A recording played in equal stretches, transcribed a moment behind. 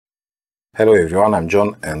Hello everyone, I'm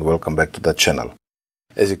John and welcome back to the channel.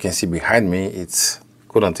 As you can see behind me, it's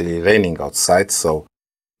currently raining outside, so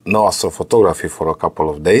no astrophotography for a couple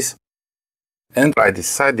of days. And I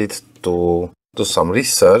decided to do some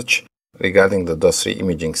research regarding the Dwarf 3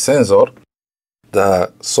 imaging sensor,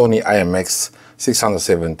 the Sony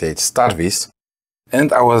IMX678 Starvis,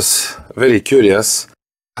 and I was very curious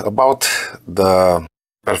about the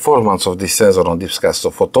performance of this sensor on deep sky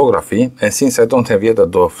astrophotography. And since I don't have yet a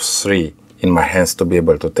Dwarf 3 in my hands to be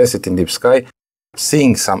able to test it in deep sky,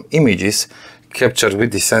 seeing some images captured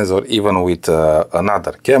with the sensor even with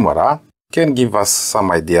another camera can give us some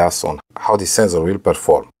ideas on how the sensor will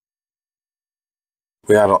perform.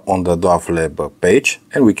 We are on the dwarflab page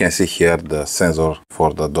and we can see here the sensor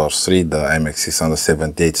for the Dwarf 3, the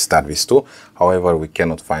IMX678 Starvis 2. However, we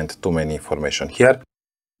cannot find too many information here.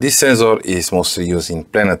 This sensor is mostly used in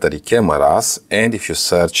planetary cameras, and if you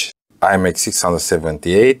search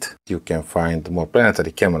IMX678, you can find more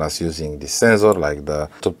planetary cameras using this sensor, like the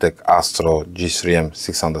TubeTech Astro G3M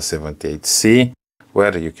 678C,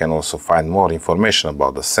 where you can also find more information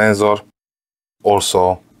about the sensor.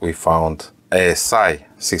 Also, we found ASI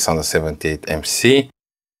 678MC,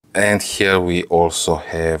 and here we also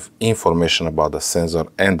have information about the sensor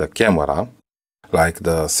and the camera, like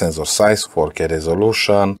the sensor size, 4K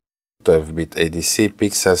resolution, 12-bit ADC,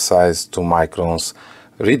 pixel size, 2 microns,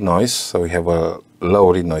 read noise, so we have a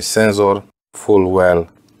low read noise sensor, full well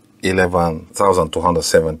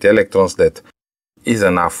 11,270 electrons, that is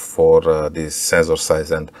enough for this sensor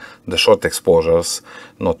size and the short exposures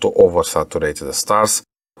not to oversaturate the stars.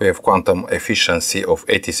 We have quantum efficiency of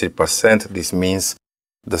 83%, this means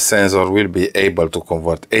the sensor will be able to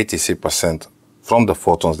convert 83% from the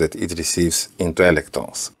photons that it receives into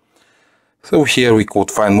electrons. So here we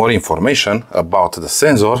could find more information about the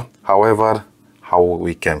sensor. However, how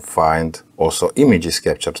we can find also images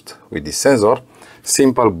captured with this sensor?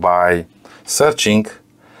 Simple, by searching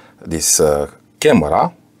this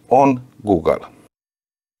camera on Google.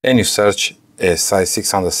 And you search ASI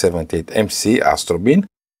 678MC Astrobeam,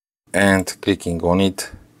 and clicking on it,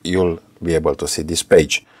 you'll be able to see this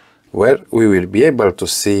page, where we will be able to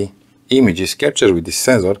see images captured with this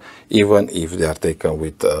sensor, even if they are taken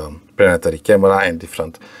with planetary camera and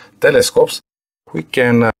different telescopes. We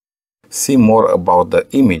can see more about the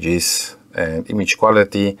images and image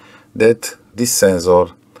quality that this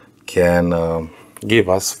sensor can give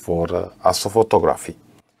us for astrophotography.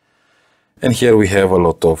 And here we have a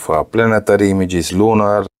lot of planetary images,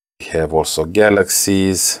 lunar, we have also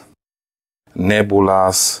galaxies,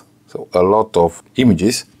 nebulas, so a lot of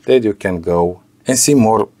images that you can go and see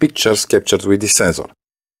more pictures captured with this sensor.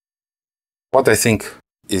 What I think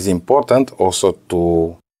is important also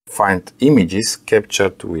to find images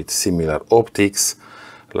captured with similar optics,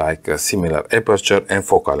 like a similar aperture and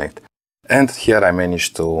focal length. And here I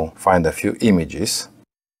managed to find a few images.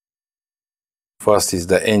 First is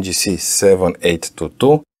the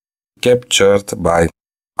IMX678 captured by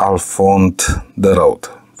Alphonse de Rode,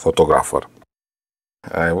 photographer.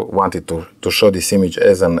 I wanted to show this image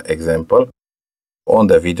as an example on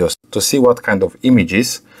the videos to see what kind of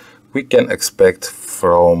images we can expect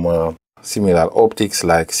from similar optics,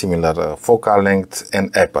 like similar focal length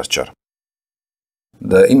and aperture.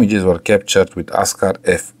 The images were captured with ASCAR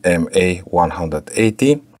FMA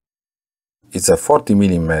 180. It's a 40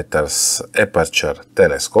 mm aperture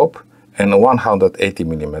telescope and 180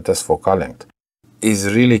 mm focal length. It's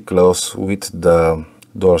really close with the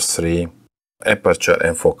Dwarf 3 aperture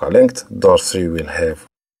and focal length. Dwarf 3 will have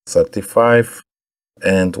 35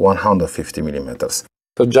 and 150 mm.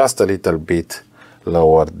 So just a little bit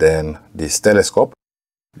lower than this telescope.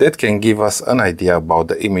 That can give us an idea about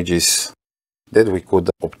the images that we could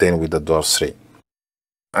obtain with the Dwarf 3.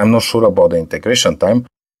 I'm not sure about the integration time.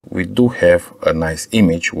 We do have a nice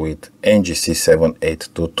image with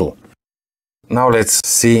NGC7822. Now let's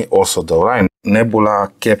see also the Orion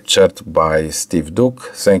Nebula captured by Steve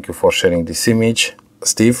Duke. Thank you for sharing this image,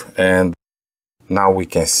 Steve. And now we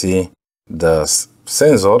can see the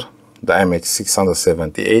sensor, the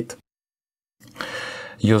IMX678,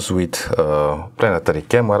 used with planetary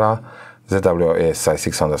camera, ZWASI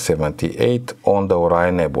 678 on the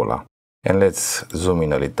Orion Nebula. And let's zoom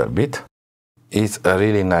in a little bit. It's a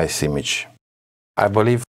really nice image. I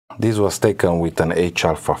believe this was taken with an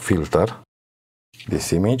H-alpha filter,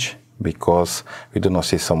 this image, because we do not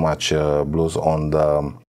see so much blues on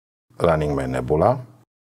the Running Man Nebula.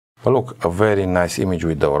 But look, a very nice image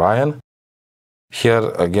with the Orion.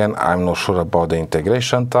 Here again, I'm not sure about the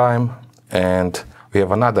integration time, and we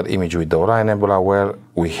have another image with the Orion Nebula where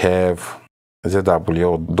we have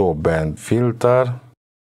ZWO dual band filter,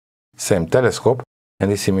 same telescope,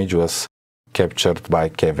 and this image was captured by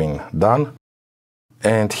Kevin Dunn.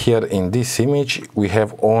 And here in this image, we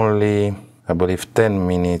have only, I believe, 10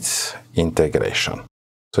 minutes integration.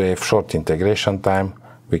 So we have short integration time.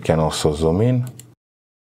 We can also zoom in.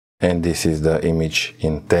 And this is the image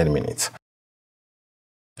in 10 minutes.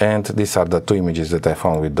 And these are the two images that I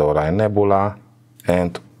found with the Orion Nebula.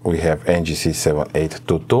 And we have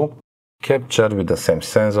NGC7822 captured with the same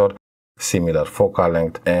sensor, similar focal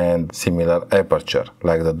length and similar aperture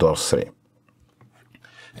like the Dwarf 3.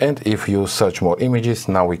 And if you search more images,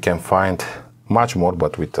 now we can find much more,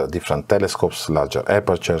 but with different telescopes, larger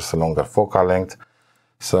apertures, longer focal length.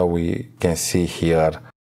 So we can see here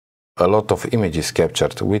a lot of images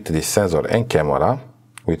captured with this sensor and camera,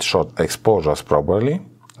 with short exposures probably,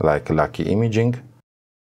 like Lucky Imaging.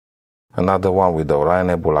 Another one with the Orion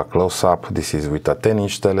Nebula close-up. This is with a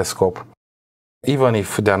 10-inch telescope. Even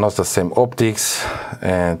if they are not the same optics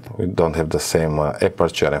and we don't have the same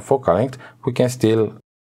aperture and focal length, we can still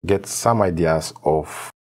get some ideas of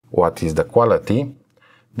what is the quality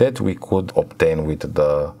that we could obtain with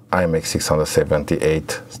the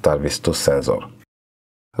IMX678 Starvis 2 sensor.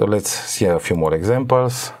 So let's see a few more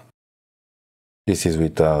examples. This is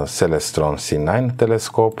with a Celestron C9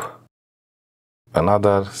 telescope,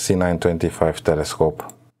 another C925 telescope.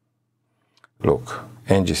 Look,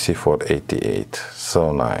 NGC488,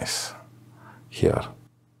 so nice here.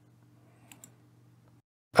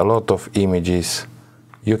 A lot of images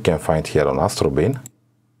you can find here on Astrobeam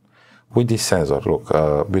with this sensor. Look,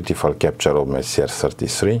 a beautiful capture of Messier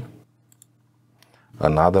 33.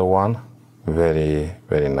 Another one, very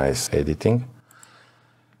nice editing.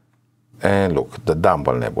 And look, the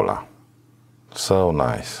Dumble Nebula. So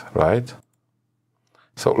nice, right?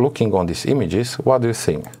 So looking on these images, what do you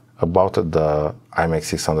think about the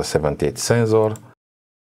IMX678 sensor?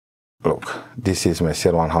 Look, this is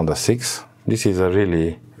Messier 106. This is a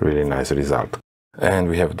really nice result. And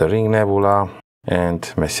we have the Ring Nebula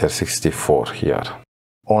and Messier 64 here.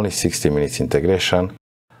 Only 60 minutes integration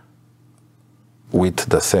with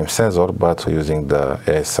the same sensor, but using the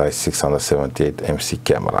ASI 678 MC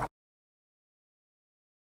camera.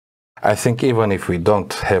 I think even if we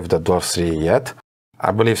don't have the Dwarf 3 yet,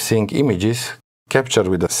 I believe seeing images captured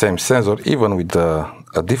with the same sensor, even with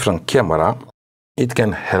a different camera, it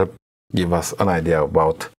can help give us an idea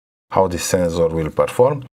about how this sensor will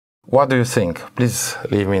perform. What do you think? Please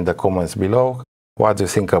leave me in the comments below. What do you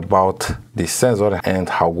think about this sensor and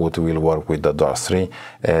how good it will work with the Dwarf 3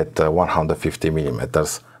 at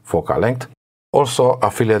 150mm focal length? Also,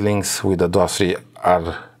 affiliate links with the Dwarf 3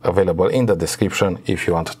 are available in the description. If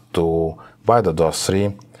you want to buy the Dwarf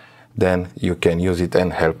 3, then you can use it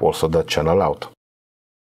and help also the channel out.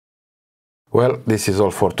 Well, this is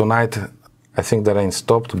all for tonight. I think the rain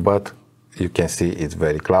stopped, but you can see it's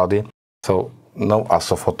very cloudy. So no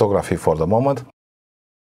astrophotography for the moment.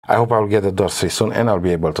 I hope I'll get the Dwarf 3 soon and I'll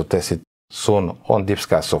be able to test it soon on deep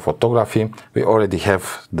sky astrophotography. We already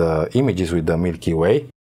have the images with the Milky Way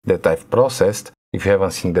that I've processed. If you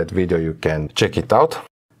haven't seen that video, you can check it out.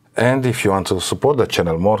 And if you want to support the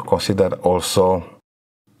channel more, consider also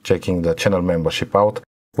checking the channel membership out,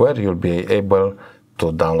 where you'll be able to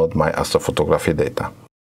download my astrophotography data.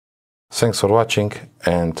 Thanks for watching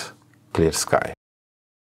and clear sky.